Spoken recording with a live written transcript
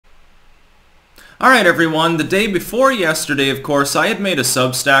Alright everyone, the day before yesterday, of course, I had made a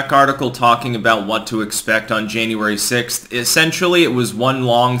Substack article talking about what to expect on January 6th. Essentially, it was one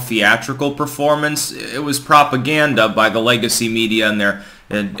long theatrical performance. It was propaganda by the legacy media and their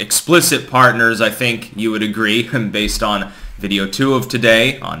explicit partners, I think you would agree, based on video 2 of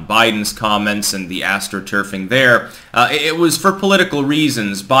today, on Biden's comments and the astroturfing there. It was for political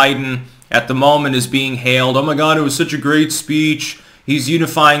reasons. Biden, at the moment, is being hailed, oh my god, it was such a great speech. He's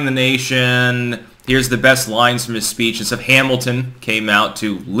unifying the nation. Here's the best lines from his speech. And so Hamilton came out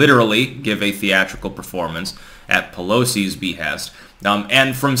to literally give a theatrical performance at Pelosi's behest.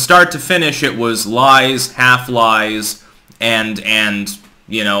 And from start to finish, it was lies, half-lies, and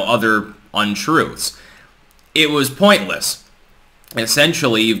other untruths. It was pointless.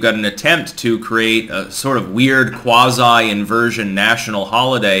 Essentially, you've got an attempt to create a sort of weird quasi-inversion national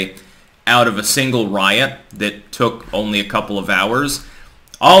holiday out of a single riot that took only a couple of hours.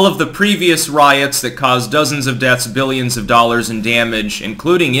 All of the previous riots that caused dozens of deaths, billions of dollars in damage,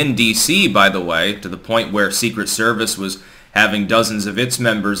 including in D.C., by the way, to the point where Secret Service was having dozens of its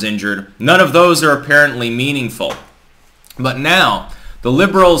members injured, none of those are apparently meaningful. But now, the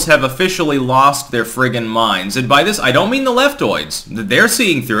liberals have officially lost their friggin' minds. And by this, I don't mean the leftoids. They're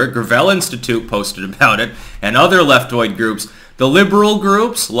seeing through it. Gravel Institute posted about it, and other leftoid groups. The liberal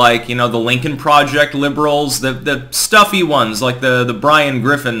groups, like, the Lincoln Project liberals, the stuffy ones, like the Brian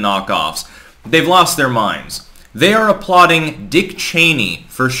Griffin knockoffs, they've lost their minds. They are applauding Dick Cheney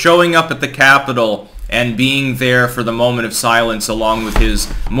for showing up at the Capitol and being there for the moment of silence along with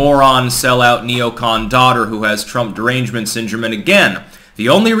his moron, sellout, neocon daughter who has Trump derangement syndrome. And again, the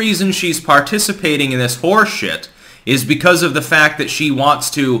only reason she's participating in this horseshit is because of the fact that she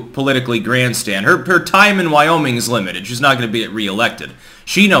wants to politically grandstand. Her time in Wyoming is limited. She's not going to be reelected.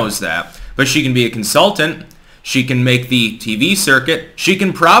 She knows that. But she can be a consultant. She can make the TV circuit. She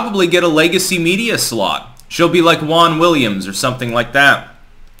can probably get a legacy media slot. She'll be like Juan Williams or something like that.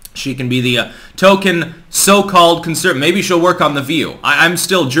 She can be the token so-called conservative. Maybe she'll work on The View.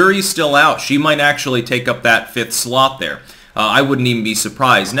 Jury's still out. She might actually take up that 5th slot there. I wouldn't even be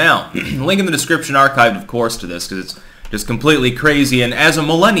surprised. Now, link in the description archived, of course, to this, because it's just completely crazy. And as a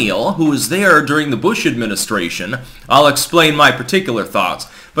millennial who was there during the Bush administration, I'll explain my particular thoughts.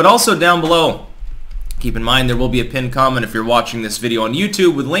 But also down below, keep in mind there will be a pinned comment if you're watching this video on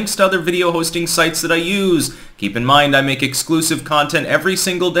YouTube with links to other video hosting sites that I use. Keep in mind I make exclusive content every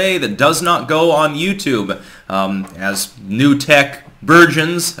single day that does not go on YouTube. As new tech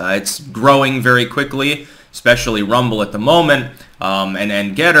burgeons, it's growing very quickly, especially Rumble at the moment,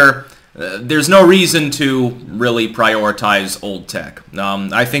 and Getter. There's no reason to really prioritize old tech.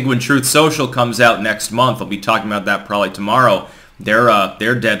 I think when Truth Social comes out next month, I'll be talking about that probably tomorrow,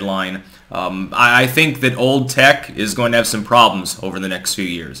 their deadline. I think that old tech is going to have some problems over the next few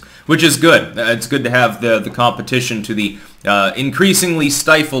years, which is good. It's good to have the competition to the increasingly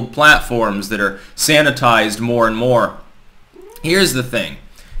stifled platforms that are sanitized more and more. Here's the thing.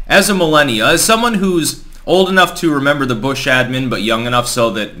 As a millennial, as someone who's old enough to remember the Bush admin, but young enough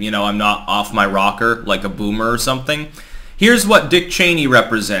so that, I'm not off my rocker like a boomer or something, here's what Dick Cheney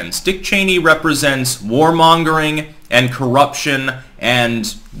represents. Dick Cheney represents warmongering and corruption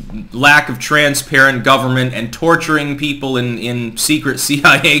and lack of transparent government and torturing people in secret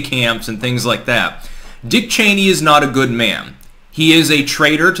CIA camps and things like that. Dick Cheney is not a good man. He is a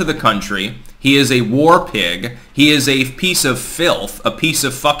traitor to the country. He is a war pig. He is a piece of filth, a piece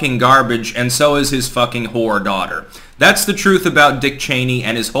of fucking garbage, and so is his fucking whore daughter. That's the truth about Dick Cheney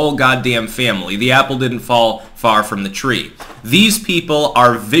and his whole goddamn family. The apple didn't fall far from the tree. These people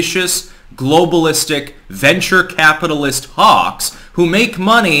are vicious, globalistic, venture capitalist hawks who make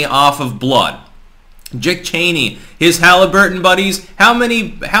money off of blood. Dick Cheney, his Halliburton buddies, how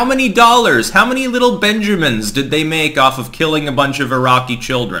many dollars, how many little Benjamins did they make off of killing a bunch of Iraqi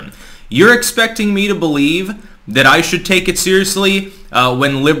children? You're expecting me to believe that I should take it seriously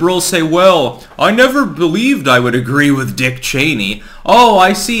when liberals say, well, I never believed I would agree with Dick Cheney. Oh,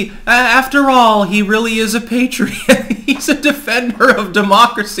 I see. After all, he really is a patriot. He's a defender of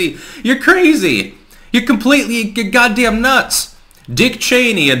democracy. You're crazy. You're completely goddamn nuts. Dick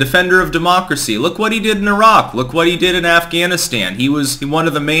Cheney, a defender of democracy. Look what he did in Iraq. Look what he did in Afghanistan. He was one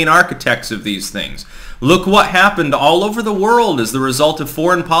of the main architects of these things. Look what happened all over the world as the result of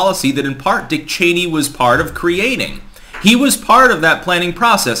foreign policy that in part Dick Cheney was part of creating. He was part of that planning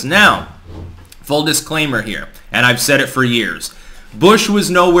process. Now, full disclaimer here, and I've said it for years, Bush was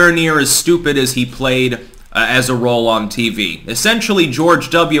nowhere near as stupid as he played as a role on TV. Essentially,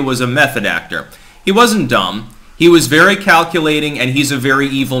 George W. was a method actor. He wasn't dumb. He was very calculating, and he's a very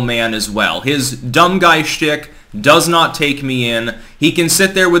evil man as well. His dumb guy shtick does not take me in. He can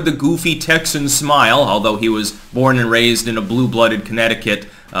sit there with the goofy Texan smile, although he was born and raised in a blue-blooded Connecticut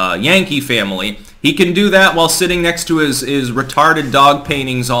Yankee family. He can do that while sitting next to his retarded dog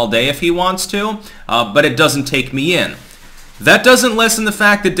paintings all day if he wants to, but it doesn't take me in. That doesn't lessen the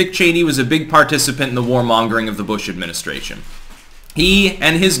fact that Dick Cheney was a big participant in the warmongering of the Bush administration. He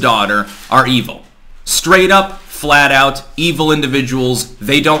and his daughter are evil. Straight up, flat out, evil individuals.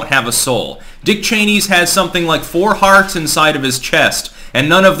 They don't have a soul. Dick Cheney's has something like 4 hearts inside of his chest, and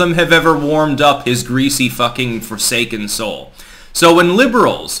none of them have ever warmed up his greasy fucking forsaken soul. So when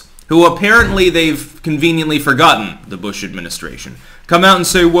liberals, who apparently they've conveniently forgotten the Bush administration, come out and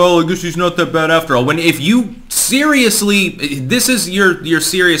say, well, I guess he's not that bad after all. When if you seriously, this is your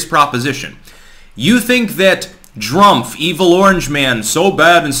serious proposition. You think that Drumpf, evil orange man, so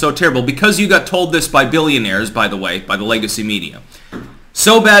bad and so terrible, because you got told this by billionaires, by the way, by the legacy media.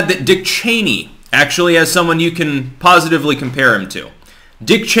 So bad that Dick Cheney actually has someone you can positively compare him to.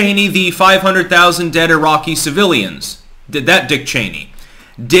 Dick Cheney, the 500,000 dead Iraqi civilians. Did that Dick Cheney.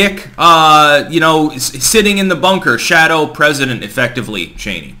 Dick, sitting in the bunker, shadow president, effectively,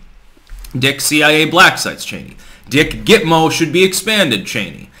 Cheney. Dick, CIA black sites, Cheney. Dick, Gitmo should be expanded,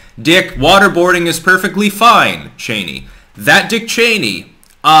 Cheney. Dick, waterboarding is perfectly fine, Cheney. That Dick Cheney,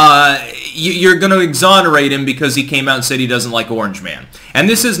 you're going to exonerate him because he came out and said he doesn't like Orange Man. And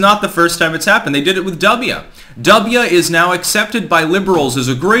this is not the first time it's happened. They did it with W. W is now accepted by liberals as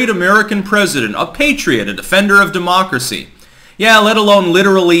a great American president, a patriot, a defender of democracy. Yeah, let alone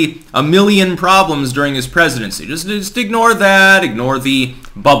literally a million problems during his presidency. Just ignore that. Ignore the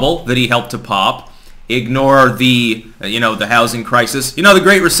bubble that he helped to pop. Ignore the, the housing crisis. The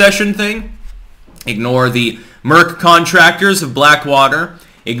Great Recession thing. Ignore the Merck contractors of Blackwater.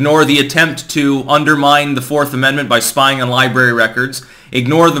 Ignore the attempt to undermine the Fourth Amendment by spying on library records.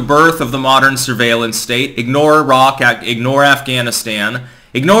 Ignore the birth of the modern surveillance state. Ignore Iraq. Ignore Afghanistan.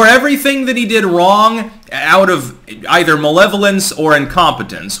 Ignore everything that he did wrong out of either malevolence or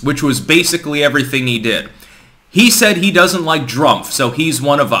incompetence, which was basically everything he did. He said he doesn't like Drumpf, so he's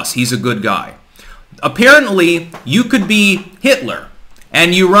one of us. He's a good guy. Apparently, you could be Hitler,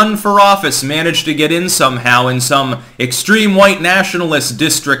 and you run for office, manage to get in somehow in some extreme white nationalist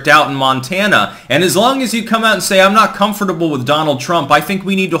district out in Montana, and as long as you come out and say, I'm not comfortable with Donald Trump, I think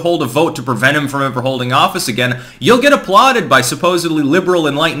we need to hold a vote to prevent him from ever holding office again, you'll get applauded by supposedly liberal,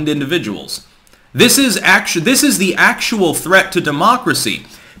 enlightened individuals. This is the actual threat to democracy.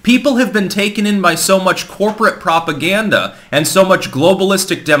 People have been taken in by so much corporate propaganda and so much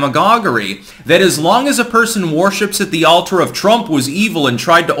globalistic demagoguery that as long as a person worships at the altar of Trump was evil and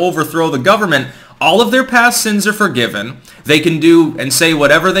tried to overthrow the government, all of their past sins are forgiven. They can do and say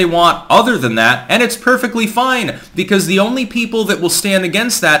whatever they want other than that, and it's perfectly fine, because the only people that will stand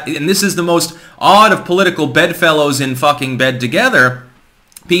against that, and this is the most odd of political bedfellows in fucking bed together,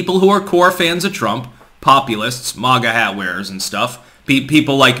 people who are core fans of Trump, populists, MAGA hat wearers and stuff,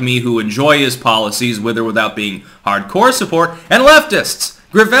 people like me who enjoy his policies with or without being hardcore support, and leftists,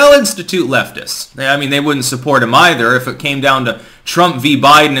 Gravel Institute leftists. I mean, they wouldn't support him either. If it came down to Trump v.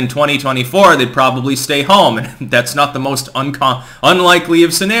 Biden in 2024, they'd probably stay home, and that's not the most unlikely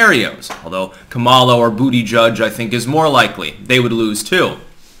of scenarios. Although Kamala or Buttigieg, I think, is more likely. They would lose too.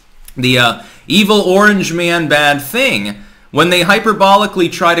 The evil orange man bad thing, when they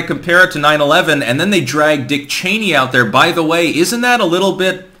hyperbolically try to compare it to 9/11 and then they drag Dick Cheney out there, by the way, isn't that a little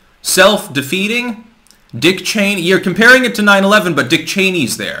bit self-defeating? Dick Cheney, you're comparing it to 9/11, but Dick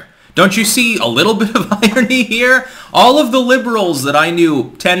Cheney's there. Don't you see a little bit of irony here? All of the liberals that I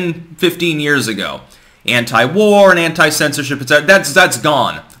knew 10, 15 years ago, anti-war and anti-censorship, that's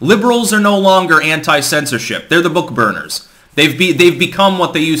gone. Liberals are no longer anti-censorship. They're the book burners. They've become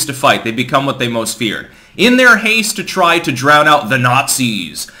what they used to fight. They've become what they most feared. In their haste to try to drown out the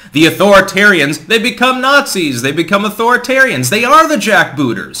Nazis, the authoritarians, they become Nazis. They become authoritarians. They are the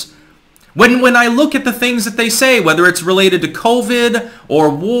jackbooters. When I look at the things that they say, whether it's related to COVID or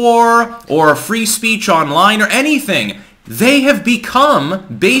war or free speech online or anything, they have become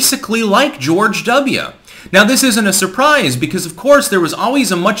basically like George W. Now, this isn't a surprise because, of course, there was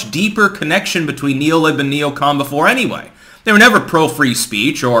always a much deeper connection between neolib and neocon before anyway. They were never pro-free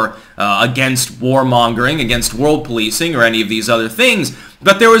speech or against warmongering, against world policing, or any of these other things.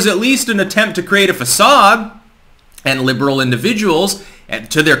 But there was at least an attempt to create a facade, and liberal individuals,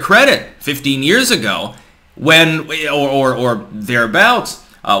 to their credit, 15 years ago, when or thereabouts,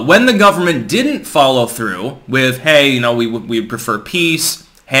 when the government didn't follow through with, hey, we prefer peace.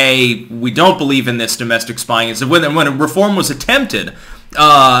 Hey, we don't believe in this domestic spying. And so when a reform was attempted,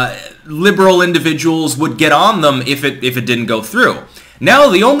 liberal individuals would get on them if it didn't go through. Now,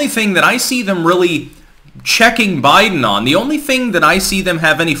 the only thing that I see them really checking Biden on, the only thing that I see them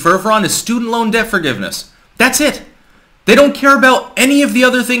have any fervor on is student loan debt forgiveness. That's it. They don't care about any of the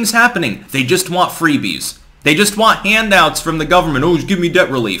other things happening. They just want freebies. They just want handouts from the government. Oh, give me debt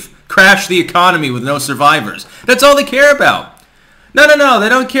relief. Crash the economy with no survivors. That's all they care about. No. They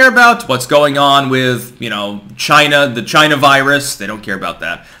don't care about what's going on with, China, the China virus. They don't care about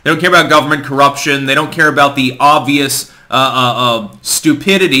that. They don't care about government corruption. They don't care about the obvious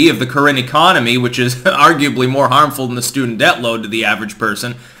stupidity of the current economy, which is arguably more harmful than the student debt load to the average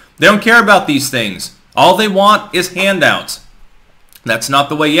person. They don't care about these things. All they want is handouts. That's not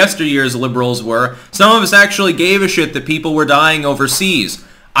the way yesteryear's liberals were. Some of us actually gave a shit that people were dying overseas.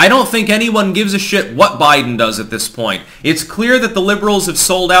 I don't think anyone gives a shit what Biden does at this point. It's clear that the liberals have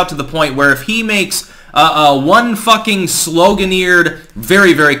sold out to the point where if he makes one fucking sloganeered,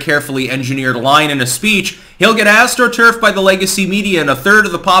 very, very carefully engineered line in a speech, he'll get astroturfed by the legacy media and a third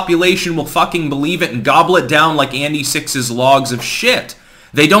of the population will fucking believe it and gobble it down like Andy Six's logs of shit.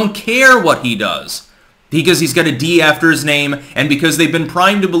 They don't care what he does. Because he's got a D after his name, and because they've been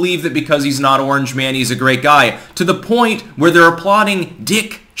primed to believe that because he's not Orange Man, he's a great guy, to the point where they're applauding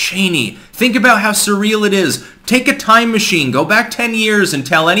Dick Cheney. Think about how surreal it is. Take a time machine, go back 10 years, and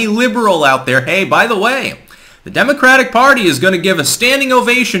tell any liberal out there, hey, by the way, the Democratic Party is going to give a standing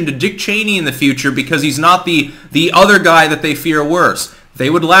ovation to Dick Cheney in the future because he's not the other guy that they fear worse. They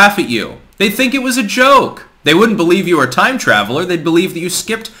would laugh at you. They'd think it was a joke. They wouldn't believe you were a time traveler. They'd believe that you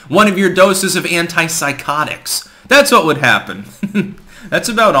skipped one of your doses of antipsychotics. That's what would happen. That's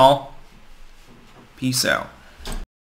about all. Peace out.